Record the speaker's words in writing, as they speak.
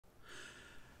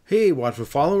Hey, Watford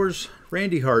followers,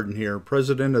 Randy Harden here,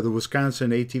 president of the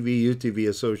Wisconsin ATV-UTV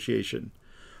Association.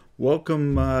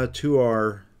 Welcome to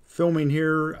our filming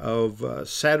here of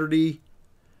Saturday,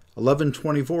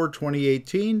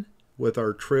 11/24/2018 with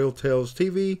our Trail Tales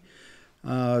TV.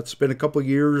 It's been a couple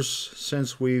years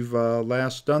since we've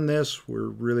last done this. We're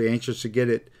really anxious to get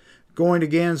it going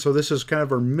again, so this is kind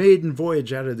of our maiden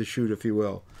voyage out of the chute, if you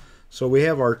will. So we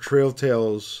have our Trail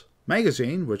Tales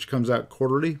magazine, which comes out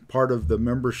quarterly, part of the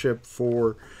membership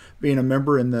for being a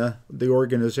member in the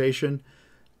organization.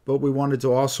 But we wanted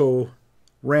to also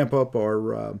ramp up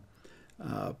our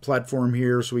platform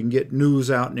here so we can get news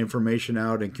out and information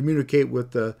out and communicate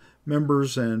with the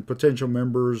members and potential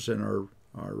members and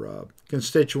our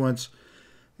constituents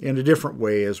in a different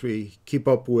way as we keep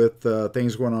up with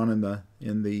things going on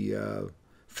in the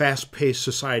fast-paced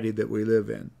society that we live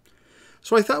in.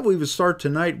 So I thought we would start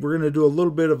tonight. We're going to do a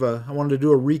little bit of I wanted to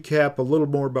do a recap, a little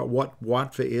more about what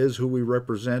WATFA is, who we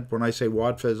represent. When I say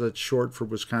WATFA, that's short for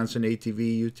Wisconsin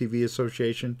ATV-UTV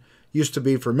Association. Used to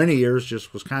be for many years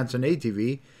just Wisconsin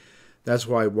ATV. That's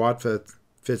why WATFA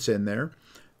fits in there.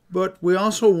 But we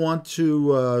also want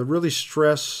to really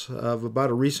stress about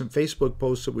a recent Facebook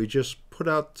post that we just put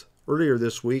out earlier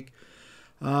this week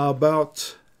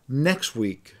about next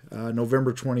week,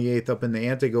 November 28th, up in the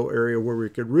Antigo area, where we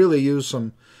could really use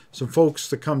some folks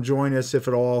to come join us if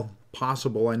at all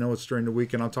possible. I know it's during the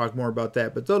week, and I'll talk more about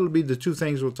that. But that'll be the two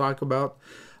things we'll talk about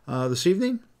this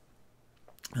evening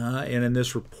and in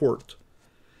this report.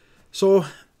 So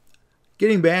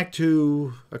getting back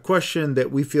to a question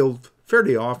that we field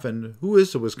fairly often, who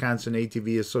is the Wisconsin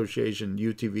ATV Association,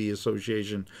 UTV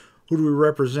Association? Who do we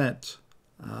represent?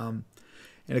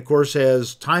 And of course,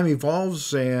 as time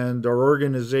evolves and our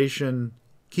organization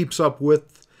keeps up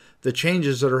with the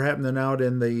changes that are happening out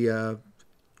in the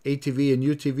ATV and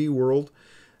UTV world,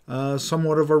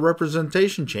 somewhat of our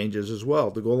representation changes as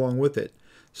well to go along with it.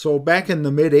 So back in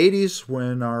the mid-'80s,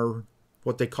 when our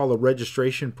what they call a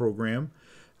registration program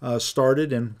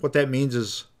started, and what that means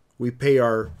is we pay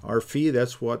our fee.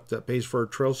 That's what pays for our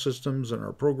trail systems and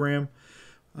our program.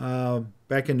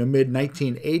 Back in the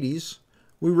mid-1980s,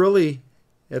 we really,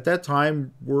 at that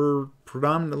time, were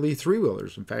predominantly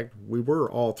three-wheelers. In fact, we were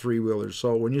all three-wheelers.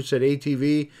 So when you said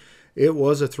ATV, it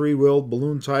was a three-wheeled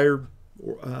balloon-tired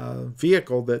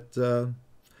vehicle that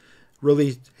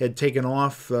really had taken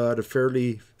off at a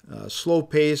fairly slow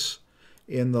pace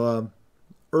in the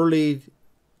early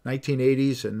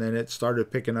 1980s, and then it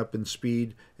started picking up in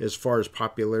speed as far as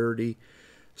popularity.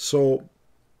 So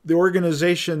the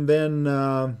organization then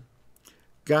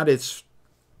got its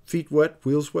feet wet,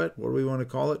 wheels wet, what do we want to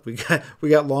call it? We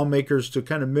got lawmakers to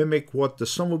kind of mimic what the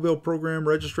snowmobile program,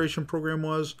 registration program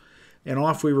was, and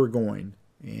off we were going.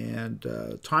 And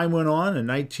time went on. In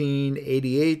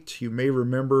 1988, you may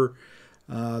remember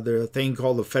the thing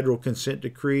called the Federal Consent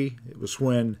Decree. It was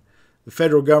when the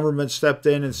federal government stepped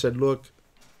in and said, look,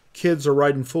 kids are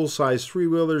riding full-size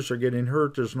three-wheelers, they're getting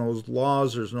hurt, there's no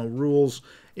laws, there's no rules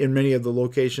in many of the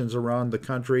locations around the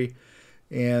country.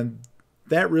 And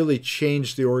that really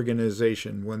changed the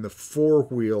organization when the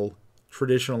four-wheel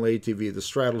traditional ATV, the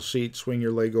straddle seat, swing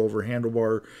your leg over,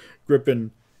 handlebar,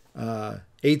 gripping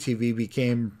ATV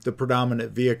became the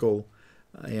predominant vehicle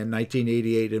in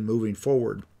 1988 and moving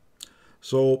forward.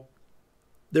 So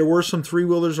there were some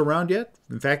three-wheelers around yet.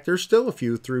 In fact, there's still a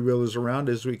few three-wheelers around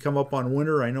as we come up on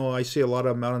winter. I know I see a lot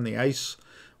of them out on the ice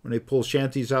when they pull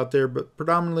shanties out there, but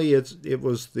predominantly it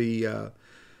was the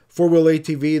four-wheel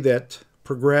ATV that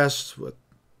progressed with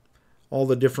all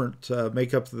the different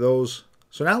makeup of those.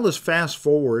 So now let's fast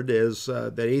forward as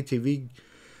that ATV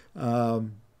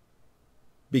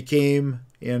became,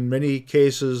 in many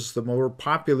cases, the more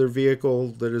popular vehicle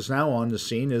that is now on the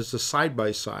scene is the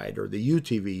side-by-side, or the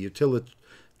UTV,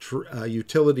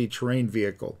 utility terrain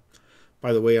vehicle.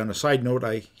 By the way, on a side note,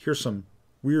 I hear some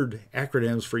weird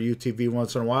acronyms for UTV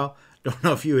once in a while. Don't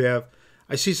know if you have.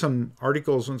 I see some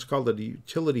articles and it's called a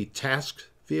utility task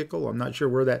vehicle. I'm not sure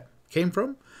where that came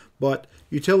from, but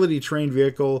utility terrain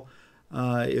vehicle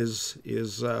is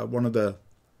one of the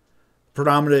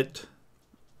predominant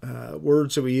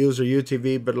words that we use, are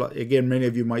UTV, but again, many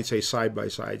of you might say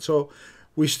side-by-side. So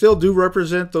we still do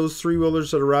represent those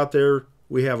three-wheelers that are out there.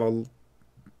 We have a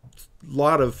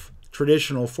lot of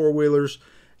traditional four-wheelers,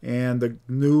 and the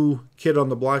new kid on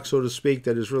the block, so to speak,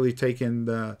 that has really taken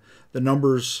the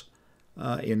numbers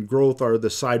in growth are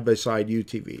the side-by-side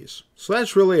UTVs. So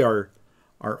that's really our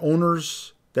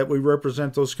owners that we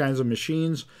represent, those kinds of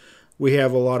machines. We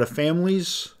have a lot of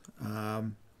families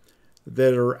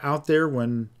that are out there.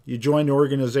 When you join the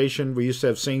organization, we used to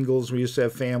have singles, we used to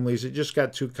have families. It just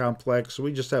got too complex. So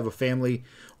we just have a family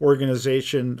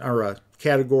organization or a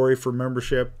category for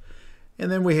membership.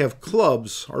 And then we have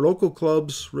clubs. Our local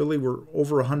clubs, really, we're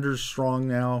over 100 strong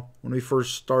now. When we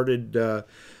first started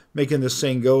making this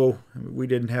thing go, we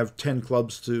didn't have 10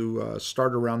 clubs to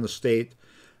start around the state.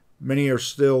 Many are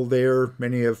still there.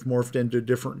 Many have morphed into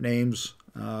different names.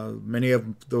 Many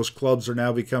of those clubs are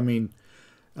now becoming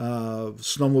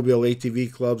snowmobile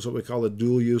ATV clubs, what we call a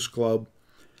dual-use club.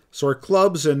 So our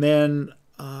clubs, and then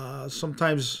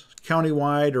sometimes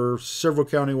countywide or several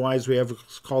countywides, we have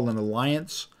what's called an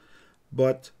alliance.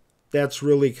 But that's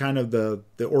really kind of the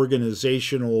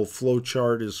organizational flow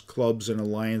chart, is clubs and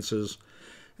alliances.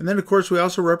 And then, of course, we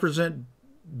also represent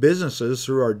businesses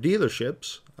through our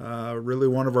dealerships. Really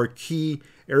one of our key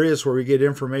areas where we get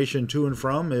information to and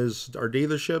from is our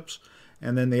dealerships.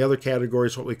 And then the other category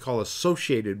is what we call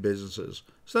associated businesses.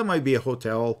 So that might be a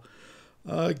hotel,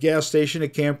 a gas station, a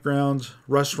campground,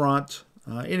 restaurant,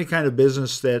 any kind of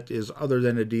business that is other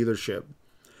than a dealership.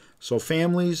 So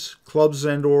families, clubs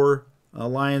and or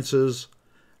alliances,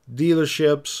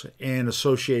 dealerships, and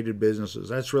associated businesses.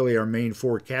 That's really our main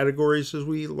four categories, as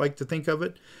we like to think of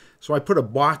it. So I put a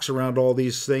box around all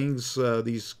these things,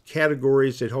 these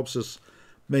categories. It helps us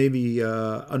maybe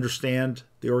understand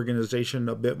the organization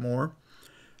a bit more.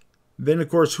 Then, of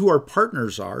course, who our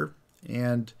partners are.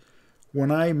 And when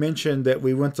I mentioned that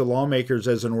we went to lawmakers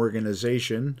as an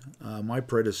organization, my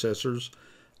predecessors,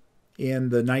 in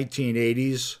the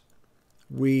 1980s,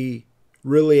 we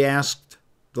really asked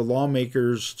the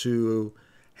lawmakers to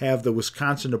have the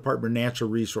Wisconsin Department of Natural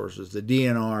Resources, the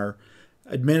DNR,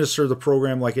 administer the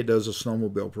program like it does a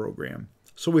snowmobile program.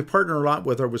 So we partner a lot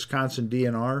with our Wisconsin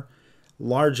DNR,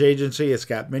 large agency. It's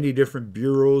got many different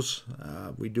bureaus.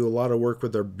 We do a lot of work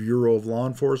with our Bureau of Law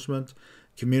Enforcement,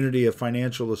 Community of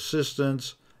Financial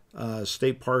Assistance,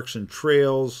 State Parks and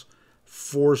Trails,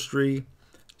 Forestry.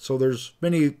 So there's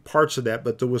many parts of that,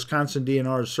 but the Wisconsin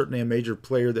DNR is certainly a major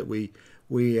player that we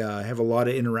have a lot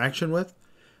of interaction with.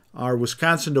 Our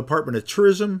Wisconsin Department of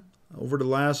Tourism, over the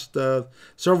last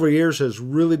several years, has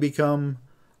really become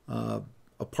a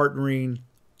partnering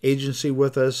agency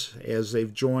with us, as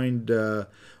they've joined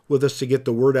with us to get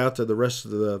the word out to the rest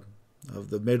of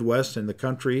the Midwest and the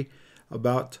country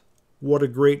about what a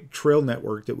great trail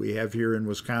network that we have here in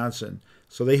Wisconsin.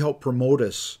 So they help promote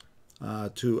us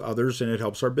to others, and it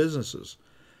helps our businesses.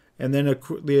 And then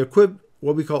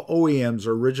what we call OEMs,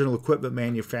 or original equipment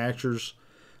manufacturers.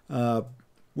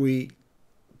 We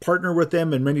partner with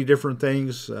them in many different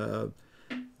things.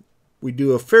 We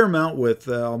do a fair amount with,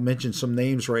 I'll mention some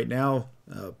names right now,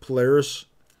 Polaris,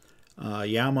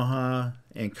 Yamaha,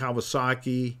 and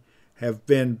Kawasaki have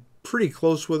been pretty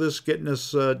close with us, getting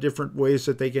us different ways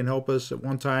that they can help us. At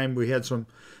one time we had some,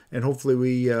 and hopefully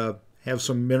we have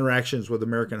some interactions with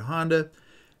American Honda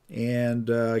and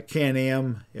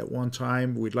Can-Am at one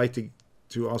time. We'd like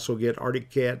to also get Arctic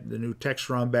Cat, the new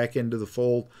Textron, back into the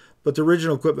fold. But the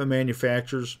original equipment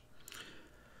manufacturers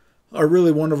are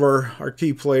really one of our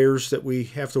key players that we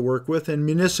have to work with. And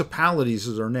municipalities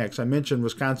is our next. I mentioned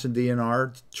Wisconsin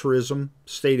DNR, tourism,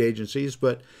 state agencies,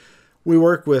 but we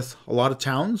work with a lot of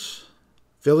towns,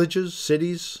 villages,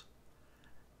 cities,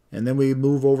 and then we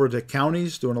move over to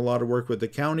counties, doing a lot of work with the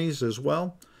counties as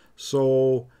well.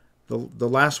 So the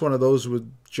last one of those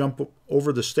would jump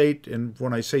over the state, and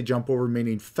when I say jump over,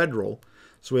 meaning federal.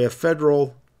 So we have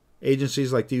federal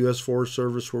agencies like the U.S. Forest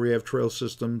Service, where we have trail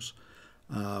systems.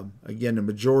 Again, the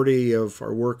majority of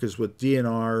our work is with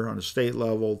DNR on a state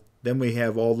level. Then we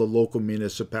have all the local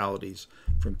municipalities,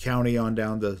 from county on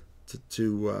down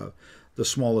to the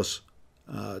smallest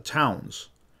towns.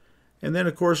 And then,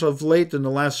 of course, of late, in the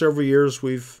last several years,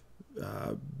 we've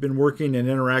been working and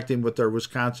interacting with our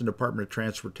Wisconsin Department of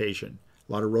Transportation.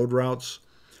 A lot of road routes.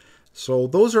 So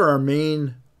those are our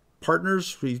main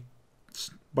partners. We,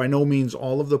 by no means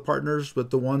all of the partners, but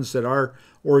the ones that our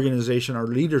organization, our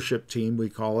leadership team, we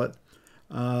call it,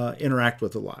 interact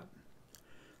with a lot.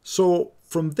 So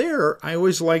from there, I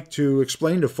always like to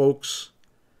explain to folks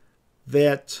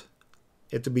that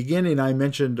at the beginning I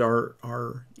mentioned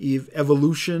our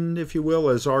evolution, if you will,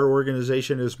 as our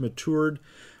organization has matured.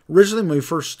 Originally, when we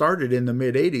first started in the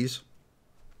mid-'80s,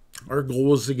 our goal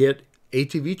was to get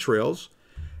ATV trails.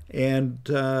 And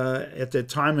at the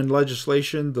time in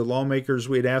legislation, the lawmakers,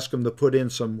 we'd ask them to put in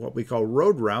some what we call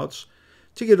road routes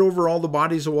to get over all the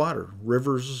bodies of water,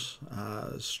 rivers,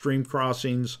 stream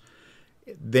crossings,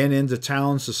 then into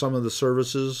towns to some of the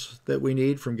services that we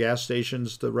need, from gas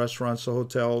stations to restaurants to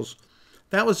hotels.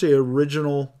 That was the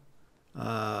original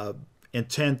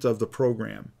intent of the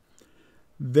program.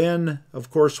 Then, of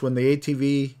course, when the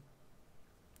ATV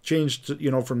changed,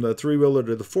 from the three-wheeler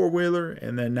to the four-wheeler,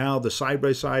 and then now the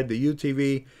side-by-side, the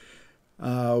UTV,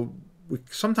 we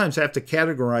sometimes have to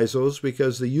categorize those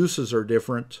because the uses are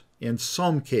different in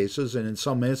some cases and in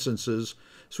some instances.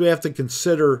 So we have to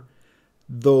consider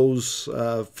those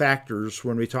factors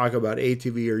when we talk about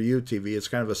ATV or UTV. It's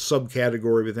kind of a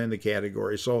subcategory within the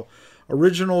category. So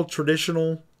original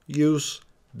traditional use,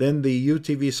 then the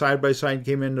UTV side-by-side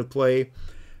came into play,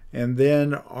 and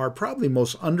then our probably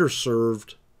most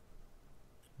underserved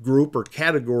group or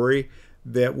category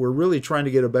that we're really trying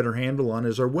to get a better handle on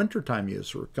is our wintertime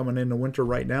use. We're coming into winter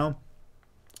right now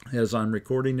as I'm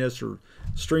recording this or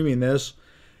streaming this.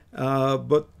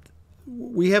 But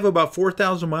we have about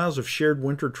 4,000 miles of shared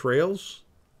winter trails.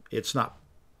 It's not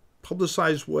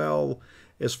publicized well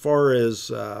as far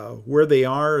as where they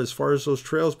are as far as those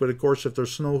trails. But of course, if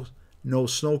there's no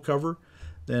snow cover,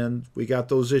 then we got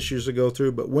those issues to go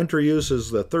through. But winter use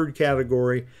is the third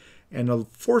category. And the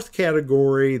fourth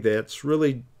category that's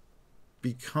really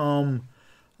become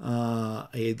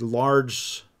a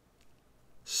large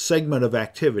segment of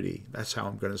activity, that's how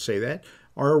I'm going to say that,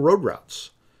 are road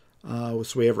routes. So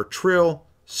we have our trail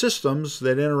systems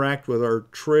that interact with our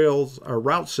trails, our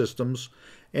route systems,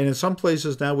 and in some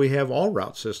places now we have all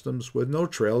route systems with no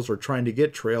trails or trying to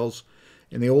get trails.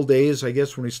 In the old days, I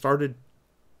guess when we started,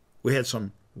 we had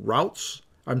some trails,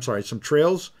 and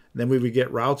then we would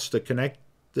get routes to connect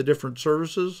the different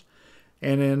services.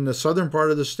 And in the southern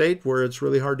part of the state where it's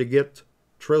really hard to get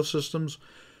trail systems,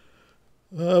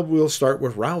 we'll start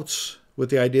with routes with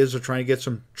the ideas of trying to get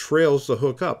some trails to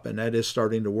hook up, and that is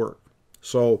starting to work.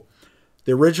 So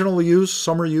the original use,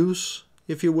 summer use,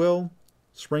 if you will,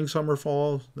 spring, summer,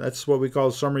 fall, that's what we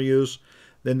call summer use.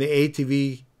 Then the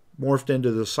ATV morphed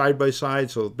into the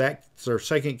side-by-side, so that's our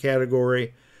second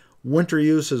category. Winter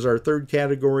use is our third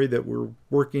category that we're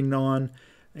working on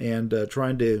and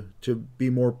trying to be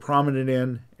more prominent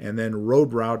in. And then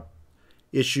road route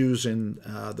issues and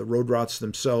the road routes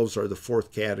themselves are the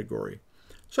fourth category.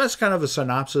 So that's kind of a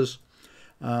synopsis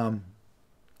that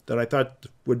I thought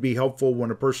would be helpful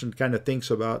when a person kind of thinks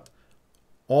about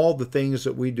all the things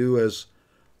that we do, as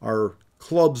our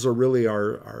clubs are really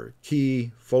our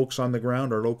key folks on the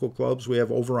ground, our local clubs. We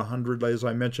have over 100, as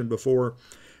I mentioned before,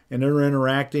 and they're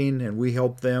interacting, and we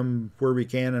help them where we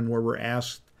can and where we're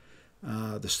asked.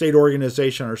 The state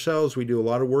organization ourselves, we do a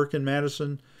lot of work in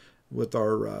Madison with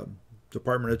our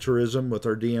Department of Tourism, with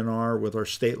our DNR, with our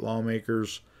state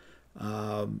lawmakers.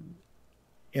 And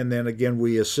then again,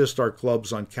 we assist our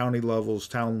clubs on county levels,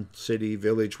 town, city,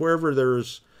 village, wherever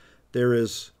there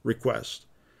is request.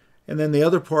 And then the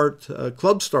other part,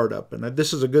 club startup. And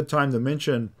this is a good time to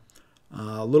mention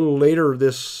a little later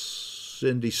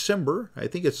in December, I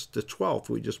think it's the 12th,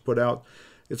 we just put out,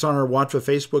 it's on our WATFA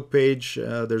Facebook page.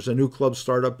 There's a new club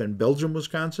startup in Belgium,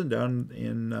 Wisconsin, down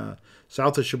in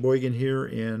south of Sheboygan here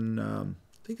in, I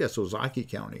think that's Ozaukee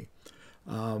County.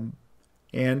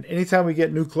 And anytime we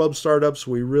get new club startups,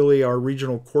 our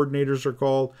regional coordinators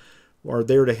are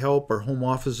there to help. Our home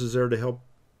office is there to help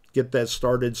get that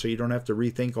started so you don't have to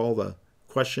rethink all the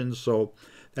questions. So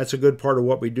that's a good part of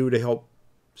what we do to help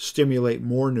stimulate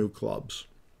more new clubs.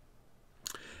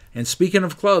 And speaking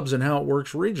of clubs and how it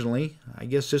works regionally, I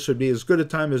guess this would be as good a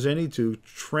time as any to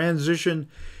transition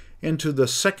into the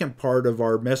second part of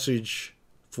our message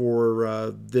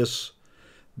for this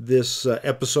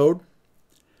episode.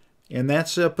 And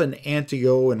that's up in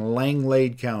Antigo in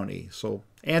Langlade County. So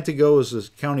Antigo is the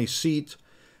county seat.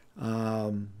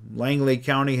 Langlade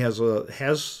County has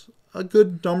a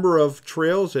good number of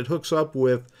trails. It hooks up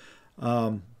with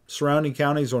surrounding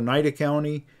counties, Oneida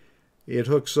County. It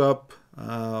hooks up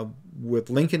with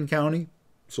Lincoln County.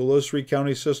 So those three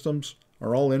county systems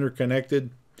are all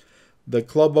interconnected. The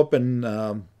club up in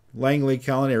Langley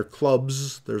County, or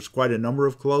clubs, there's quite a number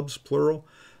of clubs, plural,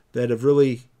 that have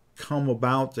really come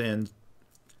about and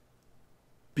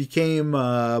became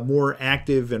more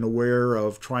active and aware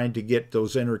of trying to get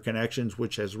those interconnections,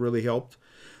 which has really helped.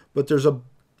 But there's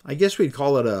I guess we'd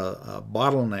call it a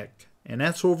bottleneck, and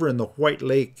that's over in the White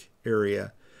Lake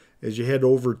area as you head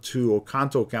over to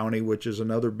Oconto County, which is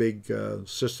another big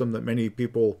system that many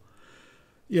people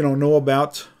know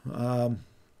about.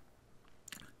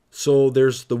 So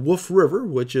there's the Wolf River,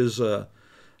 which is a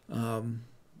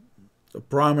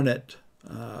prominent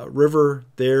river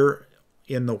there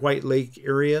in the White Lake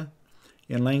area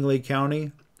in Langley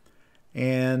County.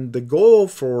 And the goal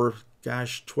for,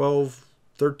 12,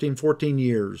 13, 14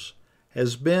 years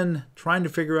has been trying to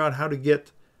figure out how to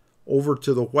get over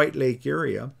to the White Lake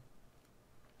area,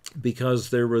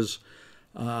 because there was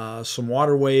some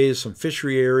waterways, some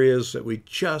fishery areas that we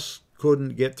just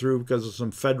couldn't get through because of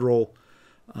some federal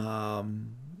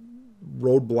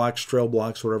roadblocks, trail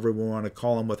blocks, whatever we want to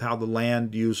call them, with how the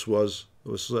land use was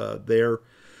there.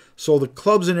 So the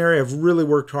clubs in the area have really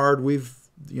worked hard.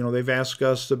 They've asked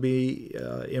us to be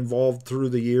involved through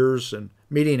the years, and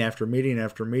meeting after meeting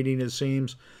after meeting, it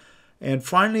seems. And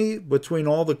finally, between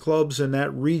all the clubs in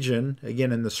that region,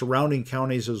 again in the surrounding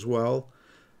counties as well,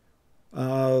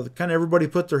 kind of everybody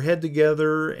put their head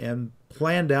together and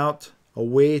planned out a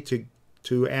way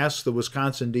to ask the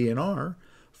Wisconsin DNR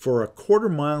for a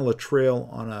quarter-mile of trail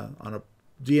on a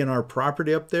DNR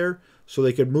property up there, so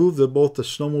they could move both the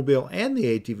snowmobile and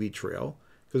the ATV trail,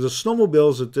 because the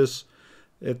snowmobiles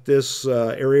at this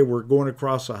area were going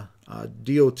across a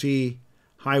DOT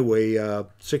Highway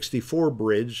 64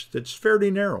 bridge that's fairly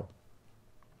narrow.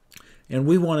 And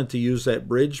we wanted to use that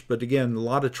bridge, but again, a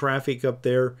lot of traffic up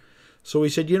there. So we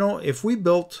said, if we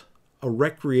built a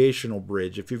recreational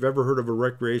bridge, if you've ever heard of a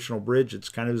recreational bridge, it's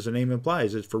kind of as the name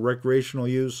implies, it's for recreational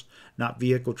use, not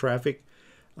vehicle traffic.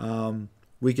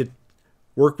 We could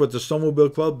work with the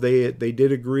Snowmobile Club. They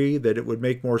did agree that it would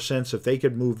make more sense if they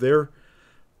could move their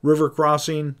river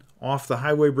crossing off the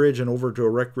highway bridge and over to a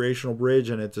recreational bridge,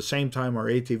 and at the same time our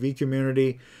ATV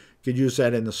community could use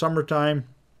that in the summertime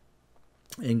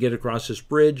and get across this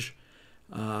bridge.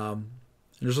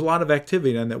 There's a lot of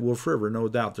activity on that Wolf River, no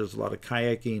doubt. There's a lot of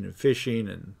kayaking and fishing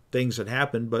and things that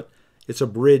happen, but it's a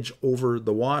bridge over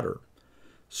the water.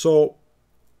 So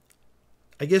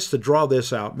I guess to draw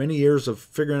this out, many years of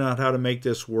figuring out how to make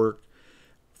this work,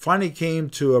 finally came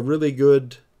to a really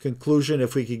good conclusion.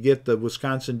 If we could get the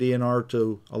Wisconsin DNR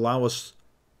to allow us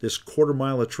this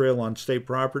quarter-mile of trail on state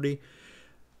property,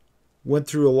 went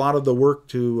through a lot of the work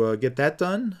to get that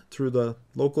done through the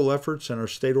local efforts and our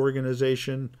state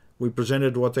organization. We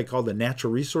presented what they call the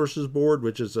Natural Resources Board,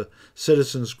 which is a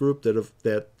citizens group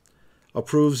that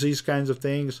approves these kinds of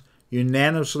things.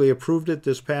 Unanimously approved it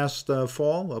this past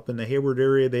fall up in the Hayward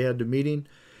area. They had the meeting.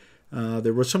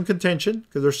 There was some contention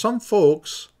because there's some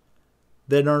folks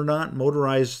that are not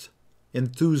motorized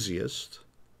enthusiasts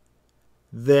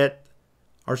that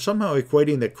are somehow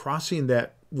equating that crossing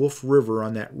that Wolf River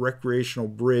on that recreational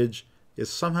bridge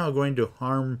is somehow going to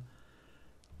harm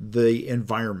the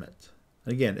environment.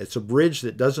 Again, it's a bridge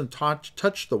that doesn't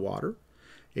touch the water.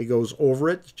 It goes over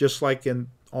it, just like in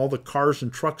all the cars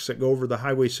and trucks that go over the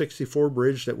Highway 64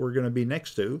 bridge that we're going to be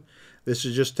next to. This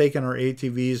is just taking our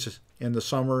ATVs in the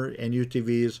summer and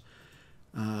UTVs,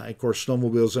 of course,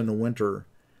 snowmobiles in the winter.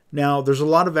 Now, there's a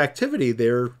lot of activity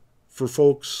there for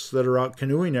folks that are out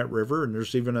canoeing that river, and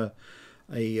there's even a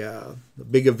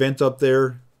big event up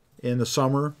there in the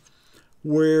summer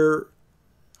where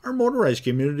our motorized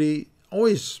community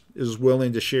always is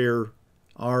willing to share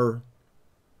our,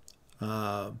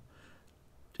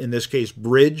 in this case,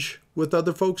 bridge with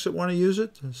other folks that want to use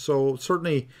it. So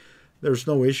certainly there's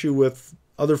no issue with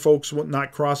other folks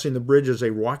not crossing the bridge as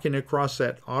they're walking across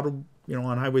that on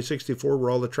Highway 64 where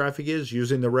all the traffic is,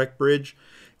 using the rec bridge,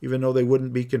 even though they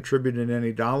wouldn't be contributing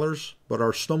any dollars. But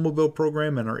our snowmobile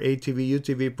program and our ATV,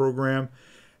 UTV program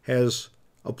has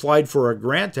applied for a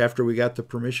grant after we got the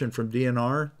permission from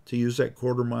DNR to use that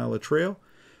quarter-mile of trail.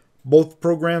 Both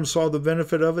programs saw the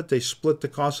benefit of it. They split the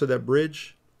cost of that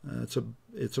bridge.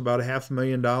 It's about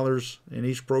 $500,000 in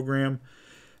each program,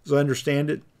 as I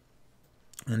understand it,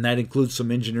 and that includes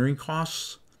some engineering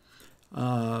costs.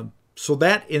 So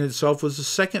that in itself was the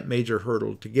second major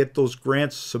hurdle, to get those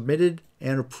grants submitted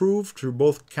and approved through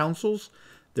both councils.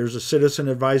 There's a citizen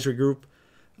advisory group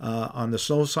on the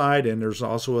snow side, and there's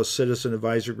also a citizen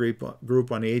advisory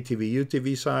group on the ATV,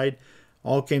 UTV side.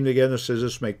 All came together and says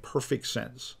this make perfect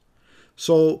sense.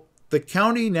 So the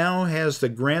county now has the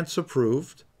grants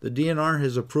approved. The DNR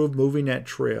has approved moving that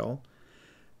trail.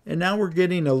 And now we're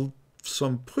getting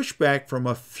some pushback from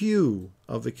a few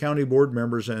of the county board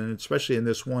members, and especially in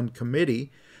this one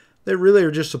committee, that really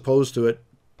are just opposed to it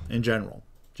in general,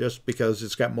 just because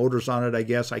it's got motors on it, I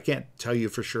guess. I can't tell you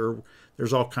for sure.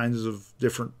 There's all kinds of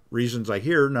different reasons I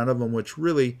hear, none of them which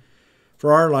really,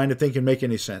 for our line of thinking, make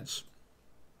any sense.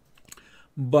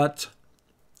 But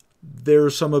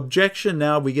there's some objection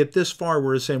now. We get this far,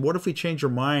 we're saying, what if we change our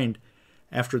mind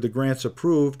after the grant's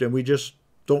approved and we just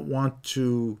don't want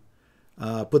to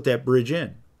put that bridge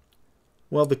in?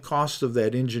 Well, the cost of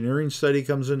that engineering study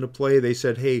comes into play. They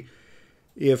said, hey,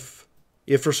 if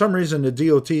for some reason the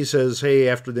DOT says, hey,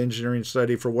 after the engineering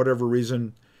study, for whatever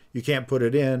reason, you can't put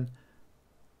it in,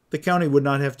 the county would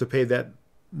not have to pay that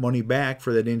money back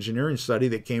for that engineering study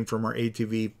that came from our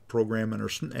ATV program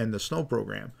and the snow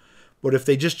program. But if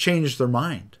they just change their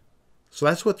mind, so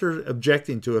that's what they're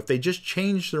objecting to. If they just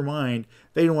change their mind,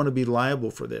 they don't want to be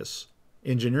liable for this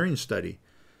engineering study.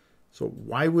 So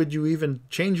why would you even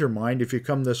change your mind if you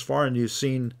come this far and you've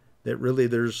seen that really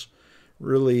there's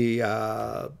really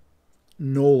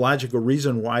no logical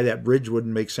reason why that bridge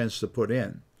wouldn't make sense to put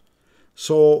in.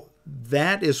 So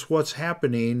that is what's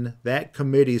happening. That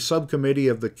committee, subcommittee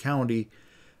of the county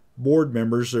board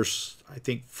members, there's I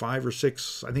think 5 or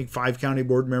 6, I think 5 county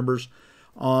board members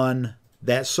on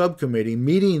that subcommittee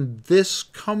meeting this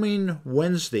coming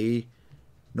Wednesday,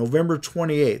 November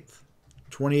 28th,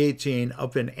 2018,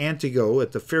 up in Antigo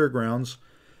at the fairgrounds.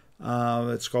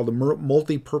 It's called the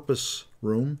Multi-Purpose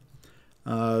Room.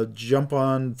 Jump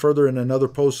on further in another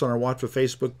post on our Watfa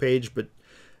Facebook page, but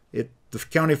the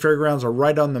county fairgrounds are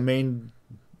right on the main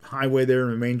highway there,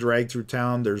 the main drag through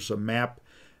town. There's a map.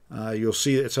 You'll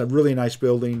see it's a really nice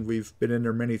building. We've been in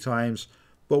there many times.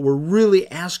 But we're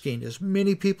really asking as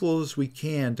many people as we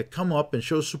can to come up and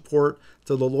show support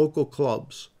to the local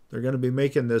clubs. They're going to be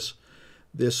making this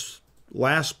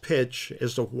last pitch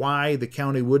as to why the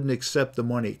county wouldn't accept the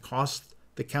money. It costs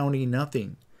the county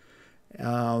nothing.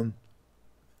 I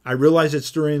realize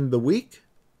it's during the week,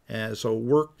 so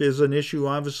work is an issue,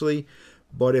 obviously.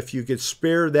 But if you could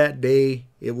spare that day,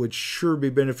 it would sure be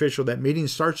beneficial. That meeting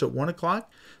starts at 1 o'clock.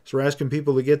 So we're asking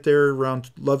people to get there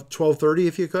around 12:30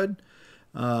 if you could.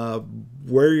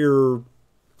 Wear your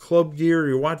club gear,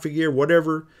 your Watfa gear,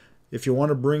 whatever. If you want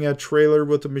to bring a trailer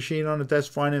with a machine on it, that's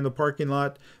fine in the parking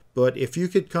lot. But if you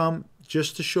could come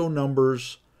just to show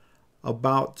numbers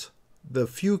about the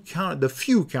few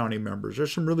county members.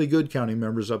 There's some really good county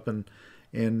members up in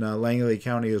Langley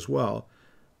County as well.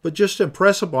 But just to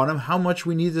impress upon them how much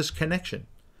we need this connection.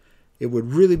 It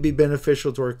would really be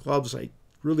beneficial to our clubs. I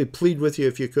really plead with you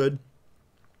if you could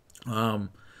to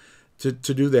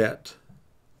do that.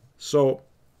 So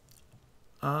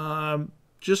I'm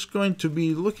just going to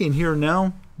be looking here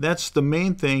now. That's the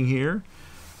main thing here.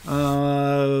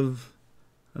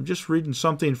 I'm just reading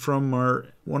something from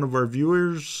one of our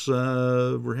viewers.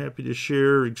 We're happy to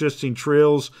share existing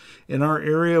trails in our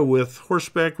area with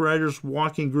horseback riders,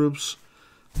 walking groups.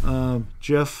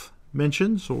 Jeff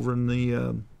mentions over in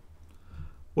the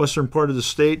western part of the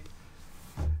state.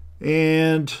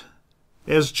 And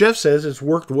as Jeff says, it's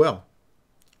worked well.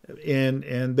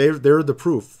 And they're the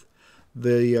proof.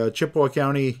 The Chippewa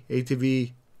County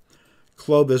ATV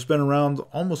Club has been around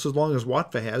almost as long as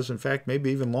Watfa has. In fact,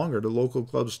 maybe even longer. The local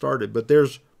club started. But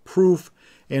there's proof.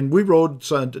 And we rode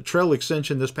a trail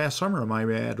extension this past summer, I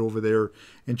might add, over there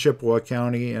in Chippewa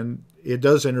County. And it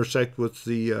does intersect with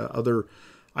the other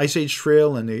Ice Age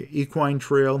Trail and the Equine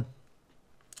Trail.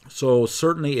 So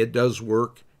certainly it does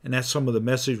work. And that's some of the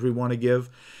message we want to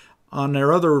give. On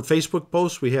our other Facebook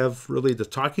posts, we have really the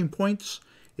talking points.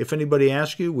 If anybody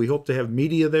asks you, we hope to have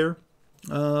media there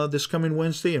this coming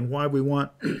Wednesday, and why we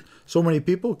want so many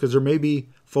people, because there may be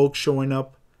folks showing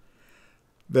up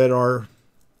that are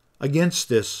against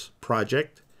this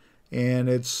project, and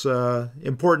it's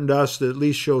important to us to at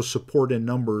least show support in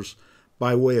numbers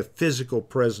by way of physical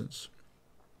presence.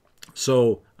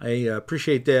 So I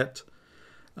appreciate that,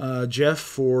 Jeff,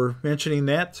 for mentioning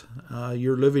that.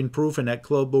 You're living proof in that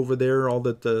club over there, all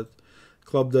that the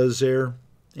club does there.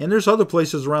 And there's other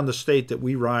places around the state that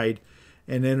we ride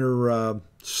and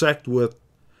intersect with.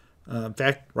 In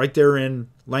fact, right there in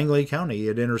Langley County,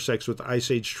 it intersects with the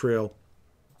Ice Age Trail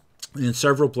in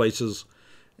several places.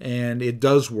 And it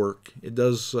does work. It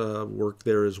does work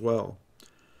there as well.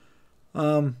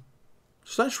 So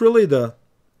that's really the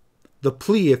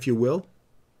plea, if you will.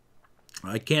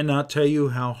 I cannot tell you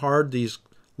how hard these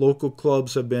local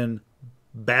clubs have been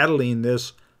battling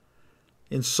this,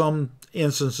 in some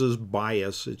instances,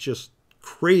 bias. It's just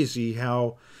crazy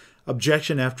how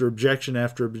objection after objection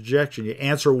after objection. You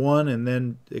answer one and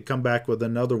then they come back with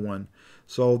another one.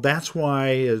 So that's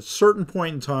why at a certain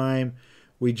point in time,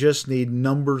 we just need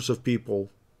numbers of people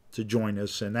to join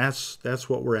us. And that's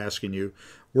what we're asking you.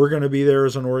 We're going to be there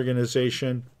as an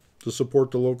organization to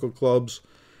support the local clubs.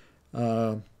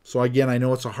 So again, I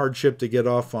know it's a hardship to get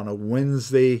off on a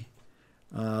Wednesday,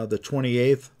 the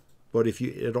 28th, but if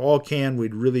you at all can,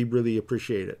 we'd really, really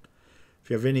appreciate it. If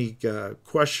you have any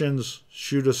questions,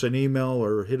 shoot us an email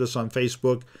or hit us on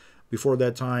Facebook before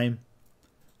that time.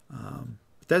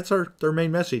 That's their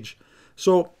main message.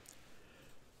 So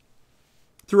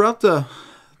throughout the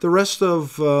rest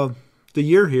of the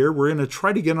year here, we're going to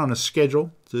try to get on a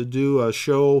schedule to do a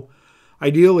show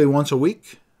ideally once a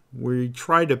week. We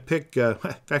try to pick, in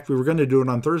fact, we were going to do it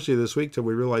on Thursday this week till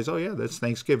we realized, oh yeah, that's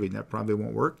Thanksgiving. That probably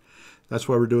won't work. That's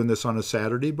why we're doing this on a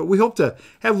Saturday. But we hope to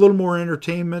have a little more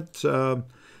entertainment, some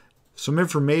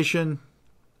information,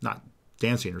 not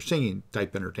dancing or singing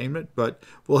type entertainment, but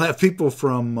we'll have people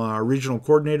from regional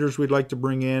coordinators we'd like to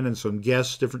bring in and some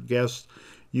guests, different guests,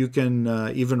 You can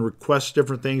even request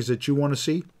different things that you want to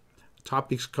see,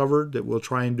 topics covered, that we'll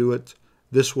try and do it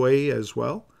this way as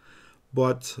well.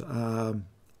 But I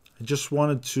just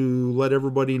wanted to let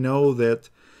everybody know that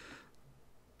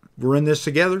we're in this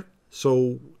together.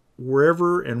 So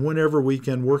wherever and whenever we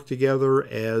can work together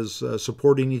as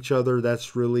supporting each other,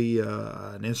 that's really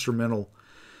an instrumental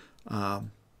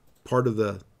part of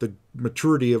the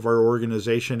maturity of our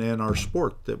organization and our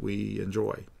sport that we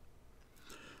enjoy.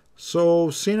 So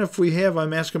seeing if we have,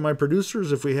 I'm asking my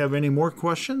producers if we have any more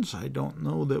questions. I don't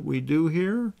know that we do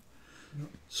here. No.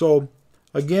 So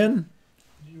again,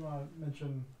 do you want to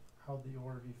mention how the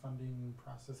ORV funding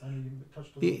process, I know you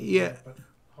touched a little bit yeah, on it, but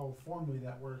how formally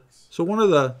that works? So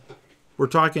we're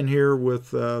talking here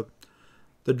with the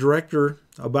director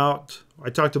about, I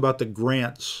talked about the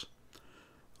grants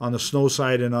on the snow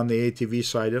side and on the ATV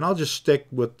side, and I'll just stick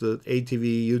with the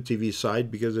ATV, UTV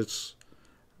side because it's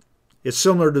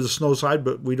similar to the snow side,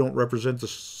 but we don't represent the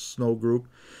snow group.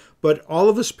 But all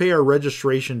of us pay our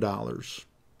registration dollars,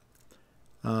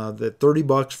 that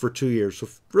 $30 for 2 years. So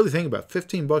really think about it,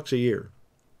 $15 a year.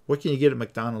 What can you get at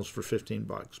McDonald's for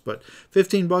 $15? But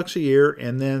 $15 a year,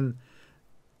 and then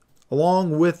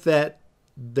along with that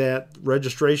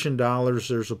registration dollars,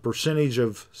 there's a percentage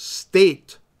of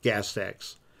state gas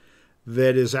tax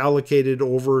that is allocated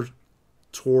over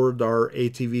toward our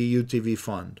ATV, UTV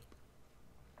fund.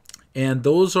 And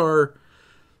those are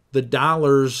the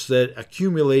dollars that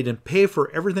accumulate and pay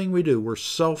for everything we do. We're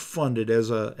self-funded as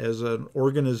an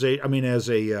organization. I mean, as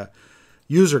a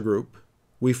user group,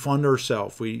 we fund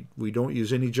ourselves. We don't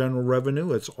use any general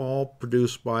revenue. It's all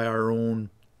produced by our own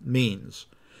means.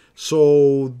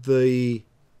 So the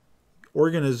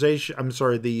program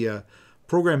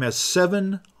has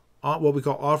 7 what we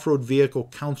call off-road vehicle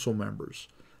council members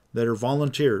that are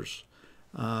volunteers.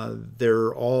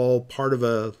 They're all part of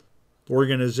a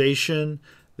organization.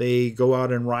 They go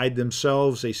out and ride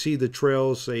themselves. They see the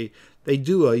trails. They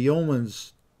do a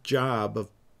yeoman's job of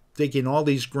taking all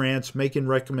these grants, making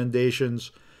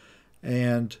recommendations,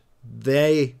 and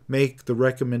they make the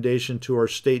recommendation to our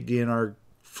state DNR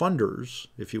funders,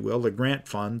 if you will, the grant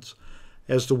funds,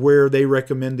 as to where they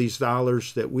recommend these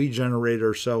dollars that we generate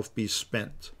ourselves be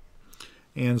spent.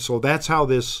 And so that's how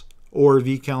this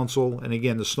ORV Council, and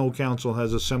again, the Snow Council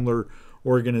has a similar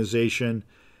organization.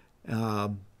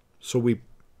 So we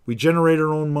generate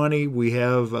our own money. We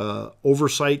have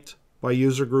oversight by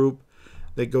user group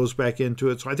that goes back into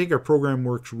it. So I think our program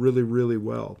works really, really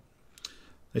well.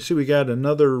 I see we got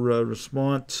another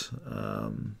response.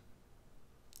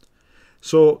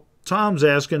 So Tom's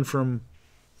asking from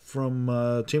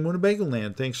Team Winnebago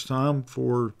Land. Thanks, Tom,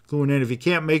 for cluing in. If you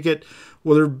can't make it,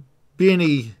 will there be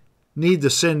any need to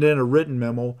send in a written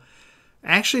memo?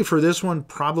 Actually, for this one,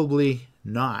 probably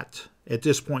not at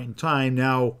this point in time.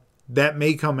 Now, that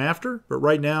may come after, but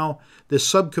right now, this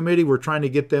subcommittee, we're trying to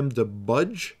get them to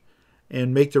budge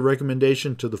and make the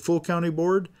recommendation to the full county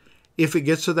board. If it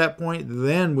gets to that point,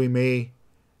 then we may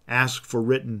ask for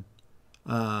written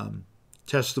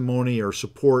testimony or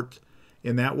support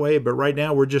in that way. But right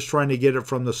now, we're just trying to get it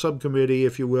from the subcommittee,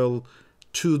 if you will,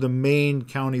 to the main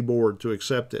county board to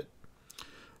accept it.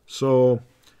 So,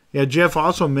 yeah, Jeff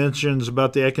also mentions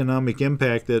about the economic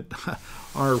impact that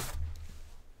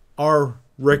our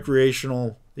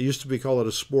recreational, it used to be called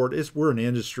a sport, we're an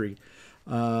industry,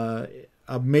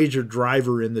 a major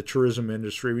driver in the tourism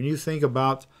industry. When you think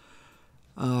about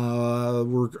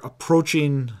we're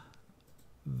approaching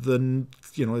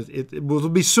it will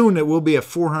be soon, it will be a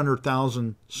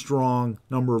 400,000 strong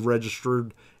number of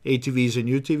registered ATVs and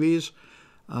UTVs.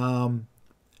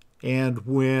 And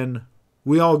when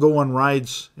we all go on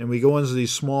rides and we go into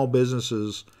these small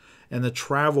businesses and the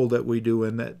travel that we do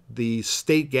and that the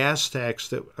state gas tax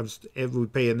that we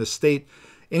pay and the state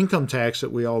income tax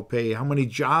that we all pay, how many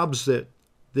jobs that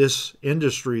this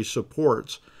industry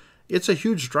supports, it's a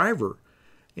huge driver.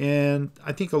 And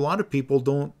I think a lot of people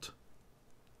don't,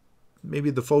 maybe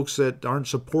the folks that aren't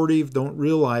supportive don't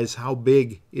realize how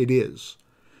big it is.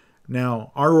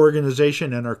 Now, our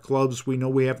organization and our clubs, we know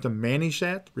we have to manage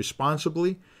that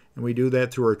responsibly, and we do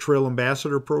that through our Trail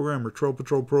Ambassador program or Trail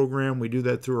Patrol program. We do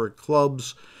that through our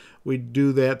clubs. We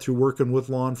do that through working with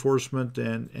law enforcement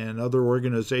and other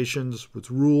organizations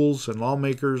with rules and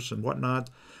lawmakers and whatnot.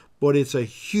 But it's a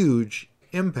huge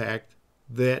impact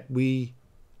that we,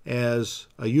 as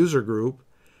a user group,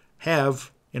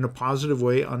 have in a positive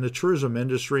way on the tourism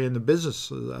industry and the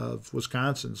business of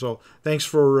Wisconsin. So thanks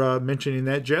for mentioning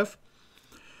that, Jeff.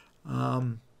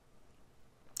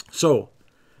 So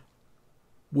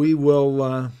we will,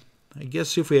 I guess,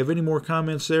 see if we have any more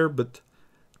comments there. But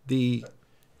do you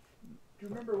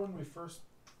remember when we first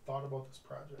thought about this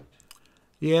project?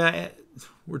 Yeah,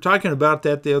 we're talking about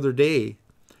that the other day.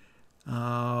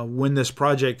 When this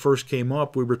project first came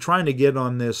up, we were trying to get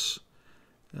on this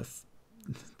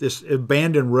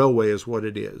abandoned railway is what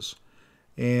it is.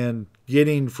 And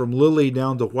getting from Lily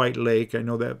down to White Lake, I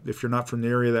know that if you're not from the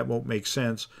area, that won't make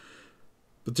sense.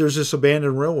 But there's this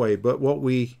abandoned railway. But what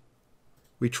we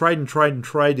tried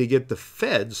to get the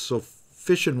feds, so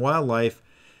Fish and Wildlife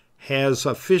has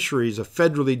a fisheries, a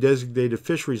federally designated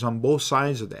fisheries on both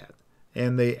sides of that.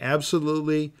 And they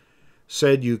absolutely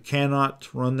said you cannot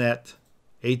run that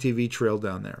ATV trail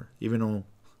down there. Even though,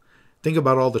 think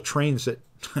about all the trains that,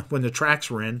 when the tracks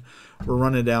were in, were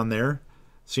running down there.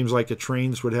 Seems like the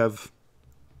trains would have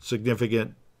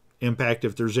significant impact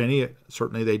if there's any.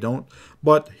 Certainly they don't.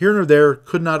 But here or there,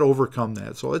 could not overcome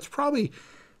that. So it's probably,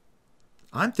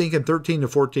 I'm thinking 13 to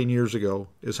 14 years ago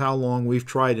is how long we've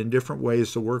tried in different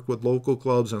ways to work with local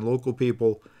clubs and local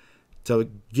people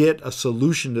to get a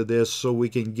solution to this so we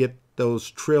can get those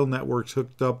trail networks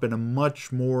hooked up in a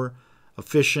much more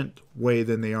efficient way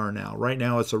than they are now. Right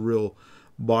now it's a real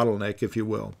bottleneck, if you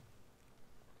will.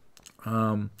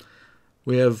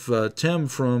 We have Tim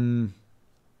from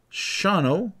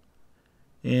Shawano,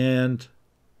 and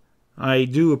I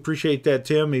do appreciate that,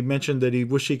 Tim. He mentioned that he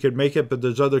wished he could make it, but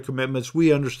there's other commitments.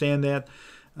 We understand that.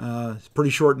 It's pretty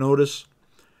short notice,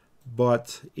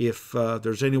 but if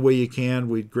there's any way you can,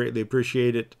 we'd greatly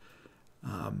appreciate it.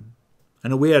 I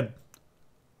know we had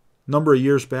a number of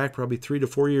years back, probably 3 to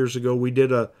 4 years ago, we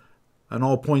did an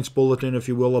all-points bulletin, if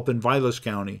you will, up in Vilas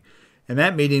County. And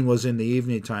that meeting was in the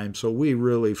evening time, so we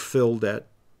really filled that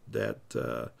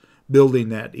building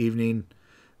that evening.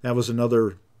 That was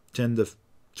another 10 to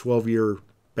 12-year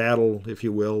battle, if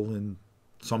you will, in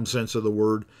some sense of the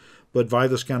word. But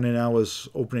Vilas County now is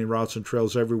opening routes and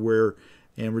trails everywhere,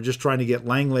 and we're just trying to get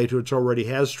Langlade, which already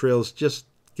has trails, just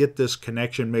get this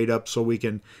connection made up so we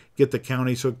can get the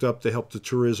counties hooked up to help the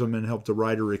tourism and help the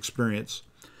rider experience.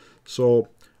 So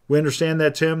we understand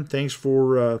that, Tim. Thanks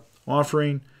for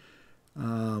offering.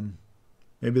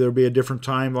 Maybe there'll be a different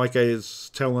time, like I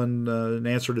was telling an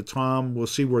answer to Tom. We'll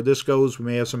see where this goes. We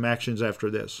may have some actions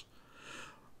after this.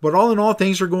 But all in all,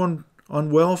 things are going on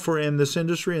well in this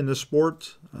industry, in this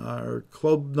sport. Our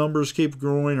club numbers keep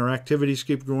growing. Our activities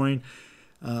keep growing.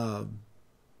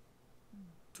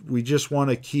 We just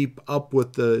want to keep up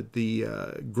with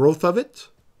the growth of it.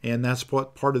 And that's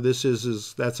what part of this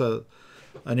is that's an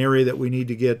area that we need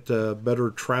to get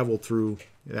better travel through,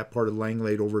 that part of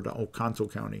Langlade over to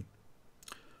Oconto County.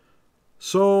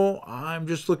 So I'm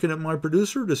just looking at my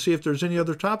producer to see if there's any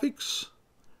other topics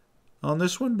on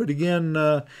this one. But again,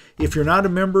 if you're not a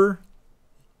member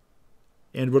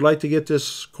and would like to get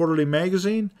this quarterly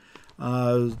magazine,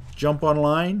 jump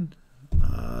online,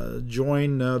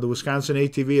 join the Wisconsin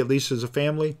ATV, at least as a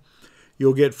family.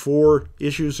 You'll get 4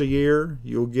 issues a year.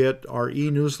 You'll get our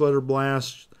e-newsletter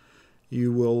blast.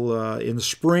 You will, in the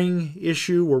spring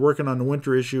issue, we're working on the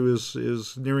winter issue,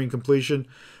 is nearing completion.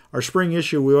 Our spring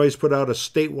issue, we always put out a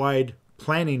statewide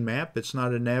planning map. It's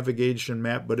not a navigation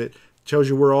map, but it tells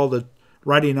you where all the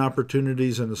riding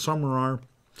opportunities in the summer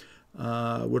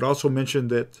are. Would also mention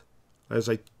that, as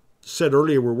I said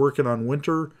earlier, we're working on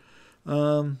winter,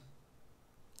 trying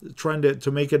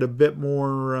to make it a bit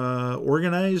more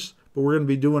organized. But we're going to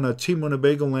be doing a Team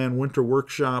Winnebagoland winter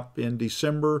workshop in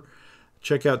December.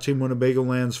 Check out Team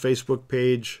Winnebagoland's Facebook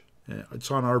page. It's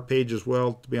on our page as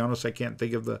well. To be honest, I can't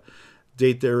think of the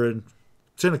date there.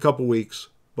 It's in a couple weeks.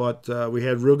 But we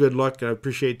had real good luck. I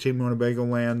appreciate Team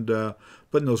Winnebagoland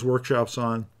putting those workshops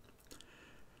on.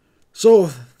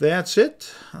 So that's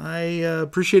it. I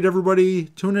appreciate everybody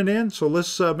tuning in. So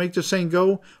let's make this thing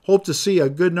go. Hope to see a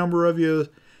good number of you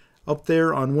up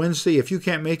there on Wednesday. If you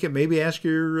can't make it, maybe ask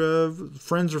your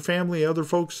friends or family, other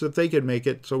folks, if they can make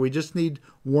it. So we just need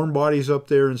warm bodies up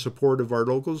there in support of our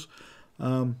locals.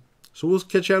 So we'll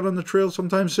catch you out on the trail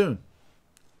sometime soon.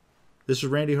 This is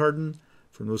Randy Harden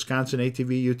from the Wisconsin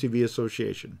ATV UTV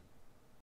Association.